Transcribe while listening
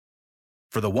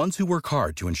For the ones who work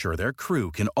hard to ensure their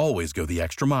crew can always go the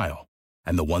extra mile,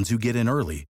 and the ones who get in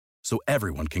early so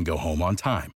everyone can go home on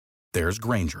time, there's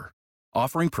Grainger,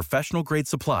 offering professional-grade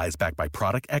supplies backed by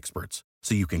product experts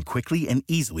so you can quickly and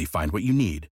easily find what you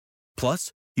need.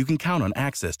 Plus, you can count on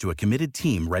access to a committed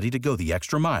team ready to go the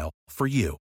extra mile for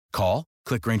you. Call,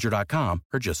 click Grainger.com,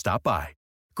 or just stop by.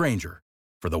 Grainger,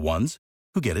 for the ones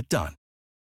who get it done.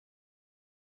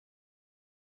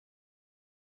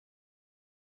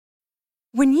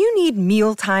 When you need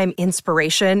mealtime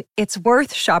inspiration, it's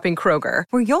worth shopping Kroger,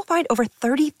 where you'll find over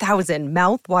 30,000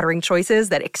 mouth-watering choices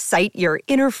that excite your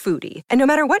inner foodie. And no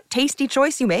matter what tasty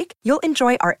choice you make, you'll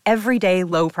enjoy our everyday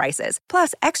low prices,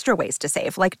 plus extra ways to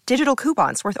save, like digital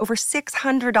coupons worth over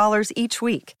 $600 each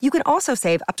week. You can also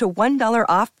save up to $1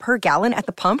 off per gallon at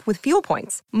the pump with fuel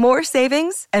points. More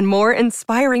savings and more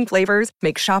inspiring flavors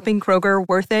make shopping Kroger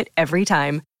worth it every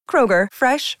time. Kroger,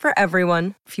 fresh for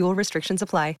everyone. Fuel restrictions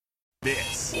apply.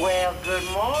 This Well, good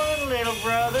morning, little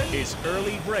brother. is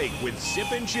Early Break with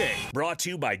Sip and Jay, brought to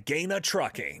you by Gaina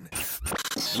Trucking.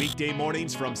 Weekday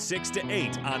mornings from 6 to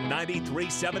 8 on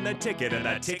 93.7 The Ticket and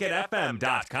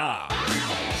theticketfm.com.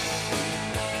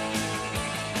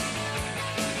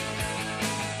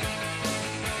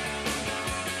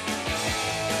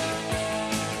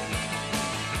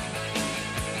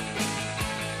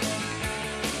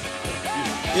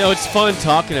 You know, it's fun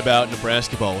talking about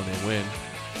Nebraska ball when they win.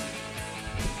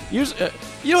 You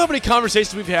know how many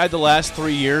conversations we've had the last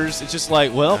 3 years? It's just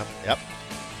like, well, Yep.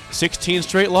 16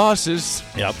 straight losses.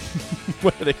 Yep.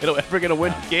 When are they ever going to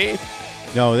win a game?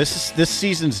 No, this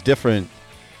season's different.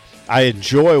 I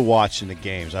enjoy watching the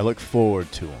games. I look forward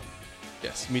to them.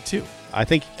 Yes, me too. I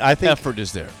think Effort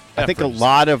is there. I think a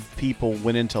lot of people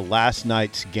went into last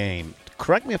night's game.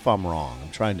 Correct me if I'm wrong.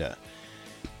 I'm trying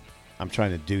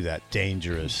to do that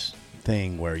dangerous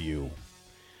thing where you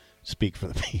speak for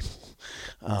the people.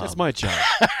 That's my job.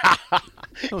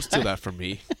 Don't steal that from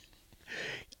me.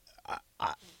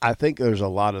 I think there's a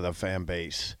lot of the fan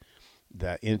base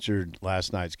that entered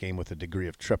last night's game with a degree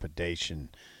of trepidation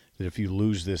that if you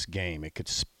lose this game, it could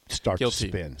start Guilty.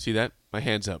 to spin. See that? My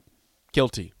hand's up.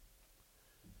 Guilty.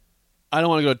 I don't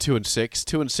want to go 2-6.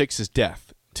 2-6 is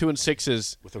death. 2-6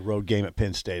 is With a road game at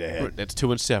Penn State ahead. that's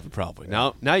 2-7 probably.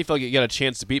 Now you feel like you got a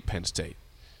chance to beat Penn State.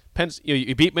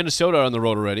 You beat Minnesota on the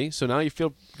road already, so now you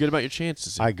feel good about your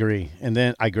chances. I agree. And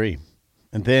then I'm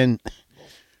going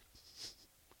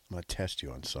to test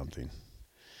you on something.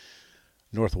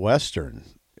 Northwestern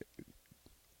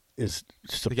is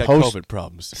They got COVID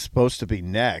problems. supposed to be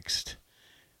next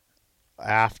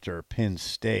after Penn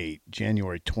State,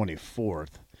 January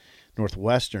 24th.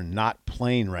 Northwestern not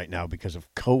playing right now because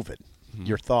of COVID. Mm-hmm.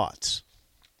 Your thoughts?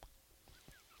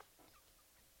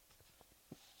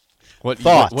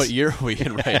 What year are we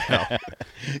in right now?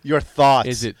 Your thoughts?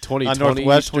 Is it on 2020,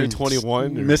 Northwestern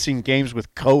 2021? missing games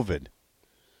with COVID?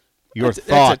 Your That's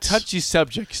thoughts? a touchy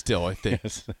subject still, I think.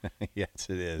 Yes, yes,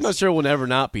 it is. I'm not sure it will ever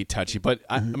not be touchy, but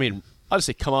I mean, I'll just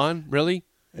say, come on, really?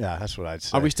 Yeah, that's what I'd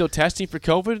say. Are we still testing for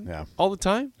COVID Yeah. all the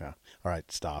time? Yeah. All right,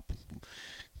 stop.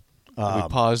 We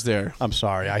pause there. I'm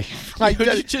sorry.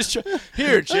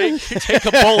 Here, Jake, take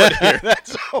a bullet here.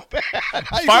 That's so bad.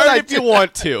 Fire it if you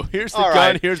want to. Here's the All gun.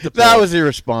 right. Here's the bullet. That was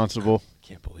irresponsible.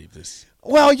 Can't believe this.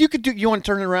 Well, you could do. You want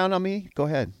to turn it around on me? Go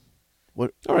ahead.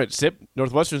 What? All right, Sip.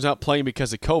 Northwestern's not playing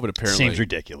because of COVID, apparently. Seems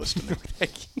ridiculous to me.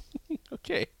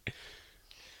 Okay.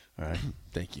 All right.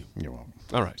 Thank you. You're welcome.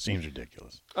 All right. Seems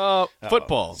ridiculous.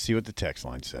 Football. See what the text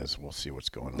line says. We'll see what's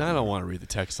going on. I don't want to read the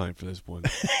text line for this one.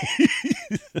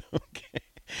 Okay.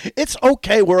 It's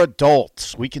okay. We're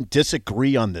adults. We can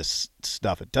disagree on this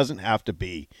stuff. It doesn't have to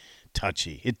be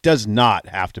touchy. It does not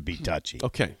have to be touchy.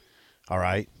 Okay. All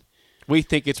right? We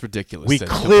think it's ridiculous. We then.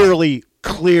 clearly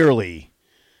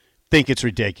think it's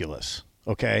ridiculous.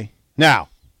 Okay? Now,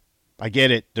 I get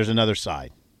it. There's another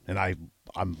side. And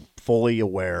I'm fully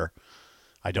aware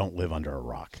I don't live under a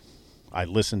rock. I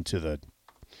listen to the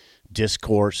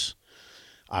discourse.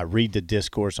 I read the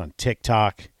discourse on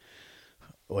TikTok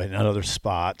and other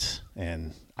spots,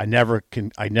 and I never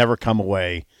come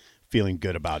away feeling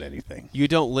good about anything. You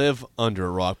don't live under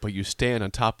a rock, but you stand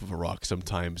on top of a rock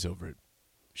sometimes over at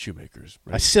Shoemakers.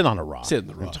 Right? I sit on a rock. Sit on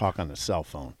the rock. And talk on the cell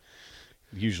phone.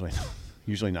 Usually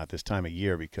not this time of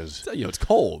year because it's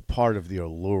cold. part of the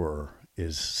allure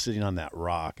is sitting on that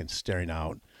rock and staring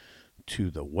out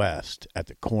to the west at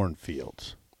the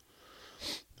cornfields.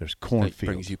 There's cornfields. That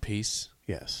brings you peace,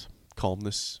 Yes.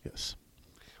 calmness. Yes.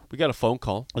 We got a phone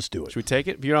call. Let's do it. Should we take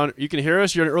it? If you're on, you can hear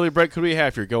us. You're an early break. Who do we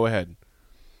have here? Go ahead.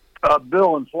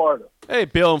 Bill in Florida. Hey,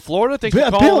 Bill in Florida. Thanks for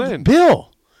calling in.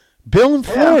 Bill in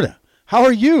Florida. How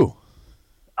are you?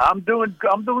 I'm doing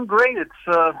great. It's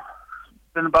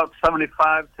been about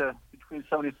between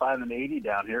 75 and 80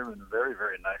 down here, and very,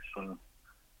 very nice, and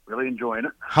really enjoying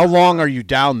it. How long are you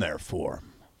down there for?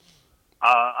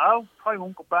 I probably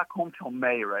won't go back home till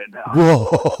May right now. Whoa!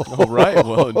 All right.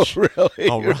 Well, really?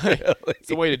 all right. Really? It's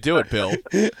the way to do it, Bill.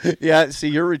 Yeah. See,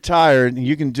 you're retired, and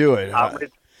you can do it.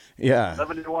 Yeah.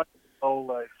 71 years old.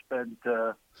 I spent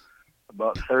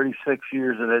about 36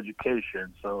 years in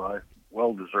education, so I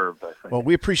well deserved, I think. Well,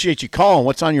 we appreciate you calling.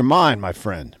 What's on your mind, my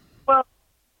friend? Well,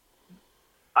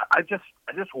 I just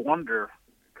wonder,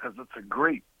 because it's a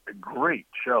great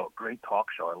show, great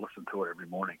talk show. I listen to it every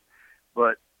morning,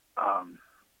 but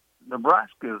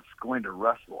Nebraska is going to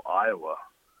wrestle Iowa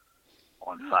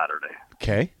on Saturday.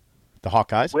 Okay, the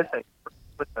Hawkeyes with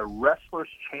a wrestler's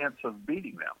chance of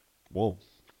beating them. Whoa!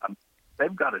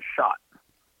 They've got a shot.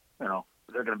 You know,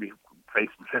 they're going to be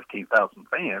facing 15,000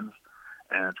 fans,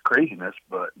 and it's craziness,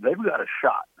 but they've got a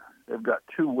shot. They've got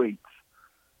two weights.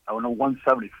 I know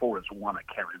 174 is one. I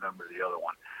can't remember the other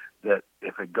one. That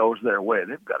if it goes their way,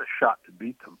 they've got a shot to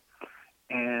beat them.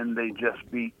 And they just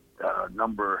beat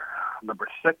number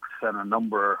 6 and a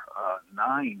number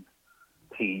 9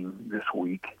 team this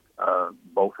week,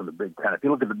 both in the Big Ten. If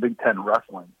you look at the Big Ten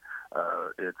wrestling,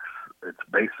 it's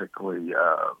basically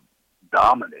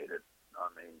dominated. I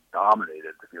mean,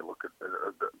 dominated. If you look at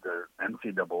the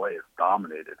NCAA, is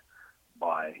dominated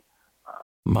by.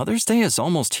 Mother's Day is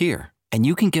almost here, and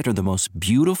you can get her the most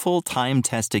beautiful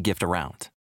time-tested gift around.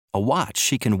 A watch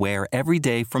she can wear every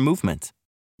day from Movement.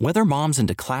 Whether mom's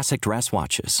into classic dress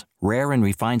watches, rare and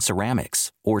refined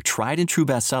ceramics, or tried and true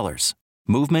bestsellers,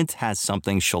 Movement has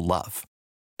something she'll love.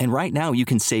 And right now you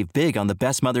can save big on the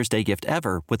best Mother's Day gift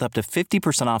ever with up to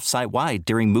 50% off site-wide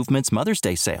during Movement's Mother's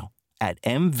Day sale at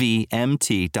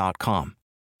MVMT.com.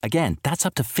 Again, that's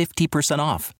up to 50%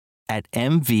 off at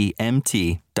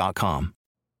MVMT.com.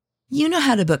 You know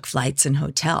how to book flights and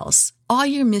hotels. All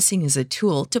you're missing is a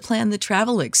tool to plan the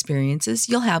travel experiences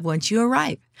you'll have once you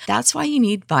arrive. That's why you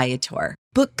need Viator.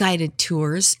 Book guided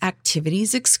tours,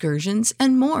 activities, excursions,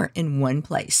 and more in one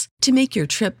place to make your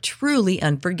trip truly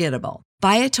unforgettable.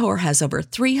 Viator has over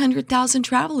 300,000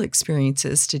 travel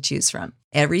experiences to choose from.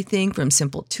 Everything from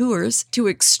simple tours to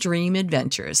extreme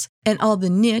adventures and all the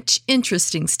niche,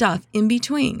 interesting stuff in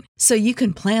between. So you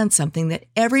can plan something that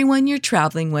everyone you're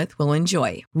traveling with will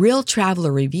enjoy. Real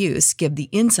traveler reviews give the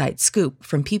inside scoop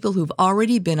from people who've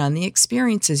already been on the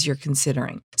experiences you're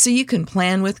considering. So you can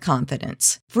plan with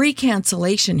confidence. Free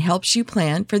cancellation helps you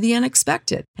plan for the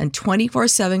unexpected. And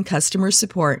 24/7 customer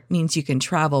support means you can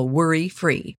travel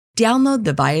worry-free. Download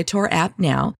the Viator app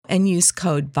now and use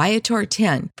code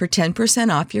Viator10 for 10%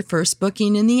 off your first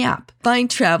booking in the app. Find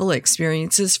travel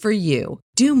experiences for you.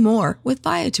 Do more with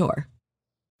Viator.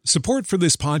 Support for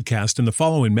this podcast and the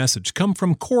following message come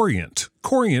from Corient.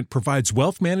 Corient provides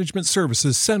wealth management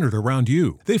services centered around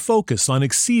you. They focus on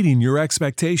exceeding your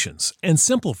expectations and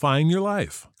simplifying your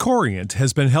life. Corient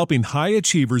has been helping high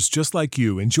achievers just like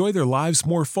you enjoy their lives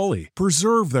more fully,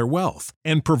 preserve their wealth,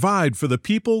 and provide for the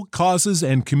people, causes,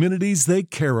 and communities they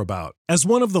care about. As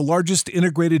one of the largest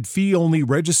integrated fee-only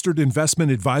registered investment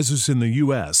advisors in the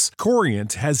U.S.,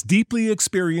 Corient has deeply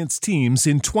experienced teams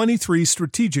in 23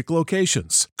 strategic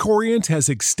locations. Corient has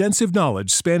extensive knowledge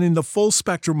spanning the full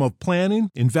spectrum of planning,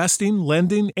 investing,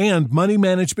 lending, and money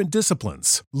management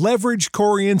disciplines. Leverage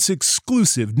Corient's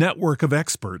exclusive network of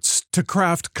experts to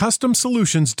craft custom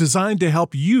solutions designed to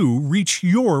help you reach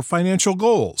your financial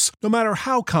goals, no matter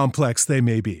how complex they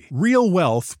may be. Real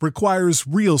wealth requires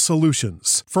real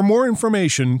solutions. For more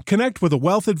information, connect with a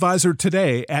wealth advisor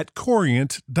today at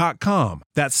Corient.com.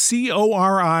 That's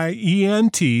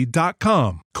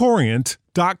Corient.com.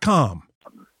 Corient.com.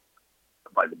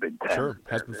 By the Big Ten. Sure,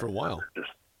 has been for a while. Just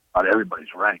not everybody's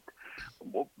ranked.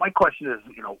 Well, my question is,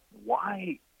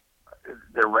 why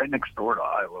they're right next door to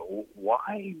Iowa?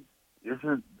 Why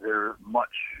isn't there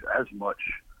as much,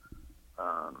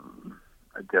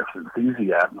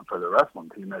 enthusiasm for the wrestling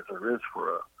team as there is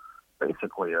for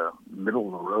basically a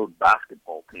middle-of-the-road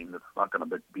basketball team that's not going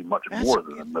to be much more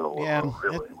than the middle of the road,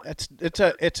 really?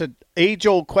 It's an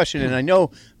age-old question, and I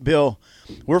know, Bill,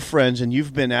 we're friends, and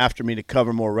you've been after me to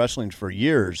cover more wrestling for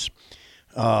years,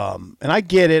 and I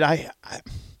get it. I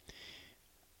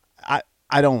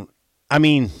don't. I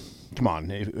mean, come on.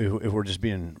 If we're just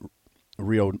being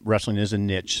real, wrestling is a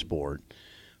niche sport,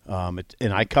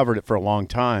 and I covered it for a long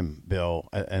time, Bill,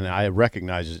 and I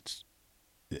recognize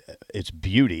its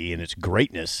beauty and its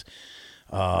greatness.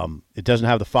 It doesn't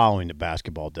have the following that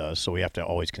basketball does, so we have to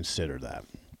always consider that.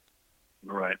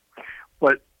 Right.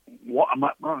 But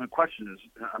another question is,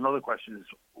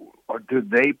 or do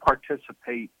they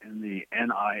participate in the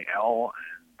NIL,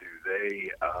 and do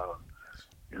they,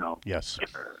 Yes.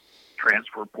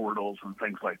 transfer portals and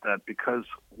things like that, because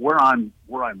where I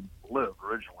live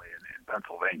originally in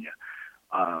Pennsylvania,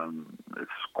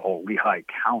 it's called Lehigh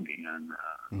County,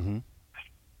 and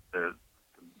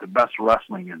the best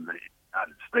wrestling in the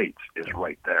United States is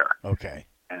right there. Okay.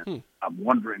 And I'm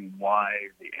wondering why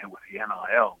with the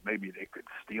NIL, maybe they could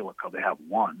steal it because they have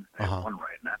one. They have one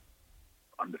right now,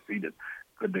 undefeated.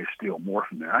 Could they steal more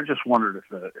from there? I just wondered if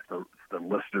the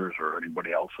listeners or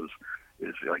anybody else is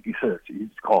like you said, you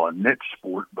call it a niche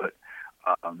sport, but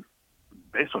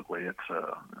basically it's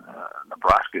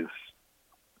Nebraska's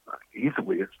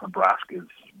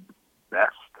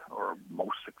best or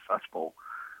most successful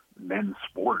men's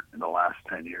sport in the last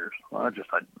 10 years. Well, I had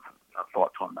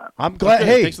thoughts on that. I'm glad. Okay,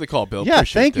 hey, thanks for the call, Bill. Yeah,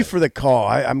 Appreciate thank you that. for the call.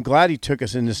 I'm glad he took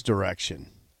us in this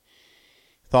direction.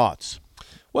 Thoughts?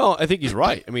 Well, I think he's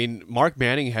right. I mean, Mark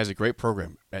Manning has a great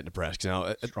program at Nebraska.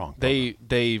 Now, Strong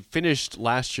they finished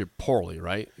last year poorly,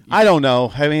 right? I don't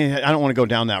know. I mean, I don't want to go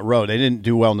down that road. They didn't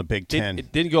do well in the Big Ten.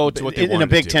 It didn't go to what they wanted in a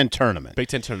Big to do. Ten tournament. Big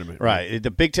Ten tournament, right? The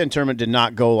Big Ten tournament did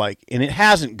not go and it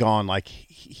hasn't gone like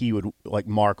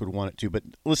Mark would want it to. But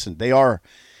listen, they are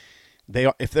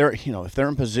if they're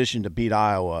in position to beat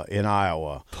Iowa in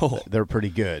Iowa, they're pretty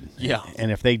good. Yeah, and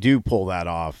if they do pull that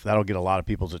off, that'll get a lot of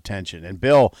people's attention. And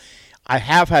Bill, I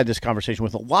have had this conversation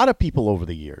with a lot of people over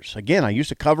the years. Again, I used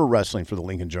to cover wrestling for the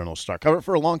Lincoln Journal-Star. Covered it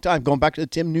for a long time, going back to the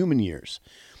Tim Newman years.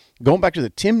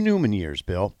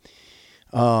 Bill,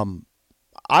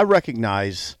 I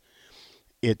recognize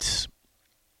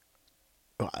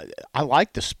I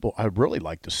like the sport. I really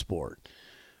like the sport.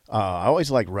 I always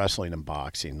like wrestling and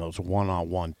boxing. Those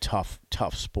one-on-one tough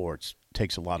sports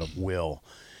takes a lot of will.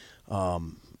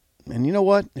 And you know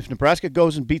what? If Nebraska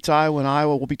goes and beats Iowa in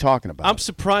Iowa, we'll be talking about it. I'm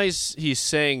surprised he's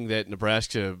saying that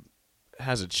Nebraska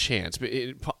has a chance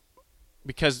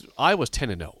because Iowa's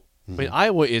 10-0. I mean,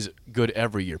 Iowa is good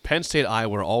every year. Penn State,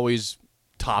 Iowa are always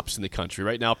tops in the country.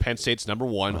 Right now, Penn State's number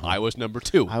 1, Iowa's number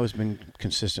 2. Iowa's been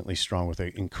consistently strong with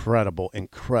an incredible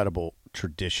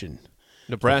tradition.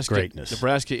 Nebraska, greatness.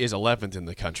 Nebraska is 11th in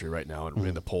the country right now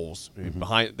in the polls. I mean,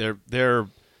 behind they're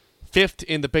 5th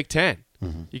in the Big Ten.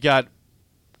 You got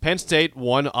Penn State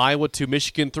 1, Iowa 2,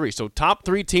 Michigan 3. So top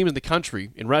 3 teams in the country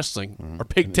in wrestling are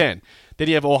Big Ten. Then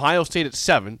you have Ohio State at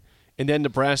 7, and then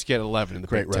Nebraska at 11 in the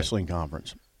Big Ten. Great wrestling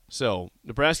conference. So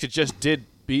Nebraska just did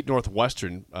beat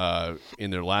Northwestern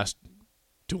in their last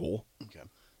duel. Okay.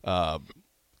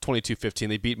 22-15.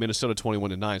 They beat Minnesota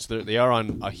 21-9. So they are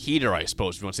on a heater, I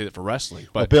suppose, if you want to say that for wrestling.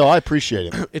 But well, Bill, I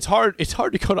appreciate it. It's hard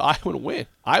to go to Iowa and win.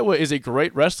 Iowa is a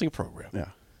great wrestling program. Yeah,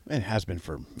 it has been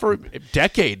for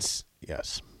decades.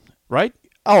 Yes. Right?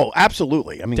 Oh,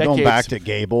 absolutely. I mean, decades. Going back to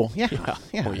Gable. Yeah. Oh,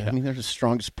 yeah. I mean, they're the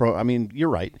strongest pro. I mean, you're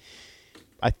right.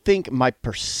 I think my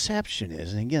perception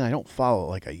is, and again, I don't follow it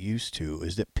like I used to,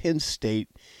 is that Penn State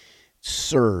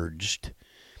surged.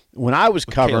 When I was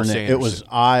covering it, it was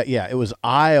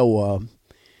Iowa,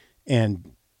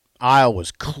 and Iowa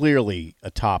was clearly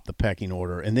atop the pecking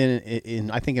order. And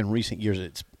then I think in recent years,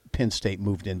 it's Penn State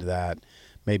moved into that,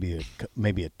 maybe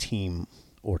a team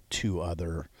or two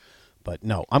other. But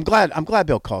no, I'm glad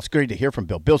Bill called. It's great to hear from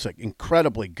Bill. Bill's an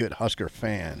incredibly good Husker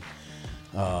fan,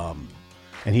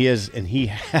 and he has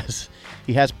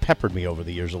peppered me over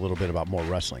the years a little bit about more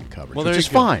wrestling coverage, which is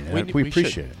fine. We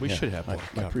appreciate it. We should have more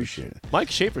I appreciate it.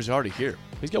 Mike Schaefer's already here.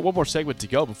 He's got one more segment to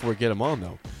go before we get him on,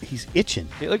 though. He's itching.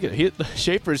 Hey, look at it.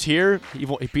 Schaefer's here. He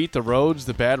beat the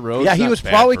bad roads. Yeah, he was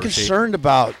probably concerned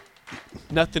about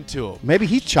nothing to him. Maybe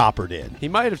he choppered in. He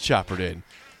might have choppered in.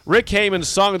 Rick Heyman's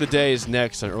Song of the Day is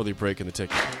next on Early Break in the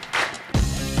Ticket.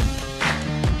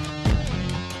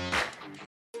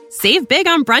 Save big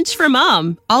on brunch for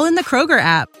mom, all in the Kroger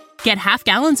app. Get half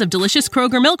gallons of delicious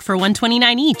Kroger milk for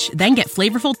 $1.29 each. Then get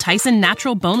flavorful Tyson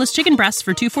natural boneless chicken breasts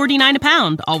for $2.49 a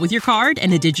pound, all with your card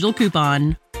and a digital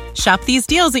coupon. Shop these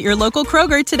deals at your local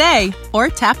Kroger today, or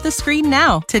tap the screen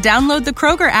now to download the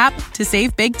Kroger app to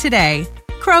save big today.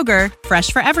 Kroger,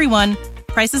 fresh for everyone.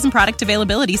 Prices and product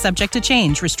availability subject to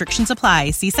change. Restrictions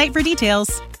apply. See site for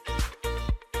details.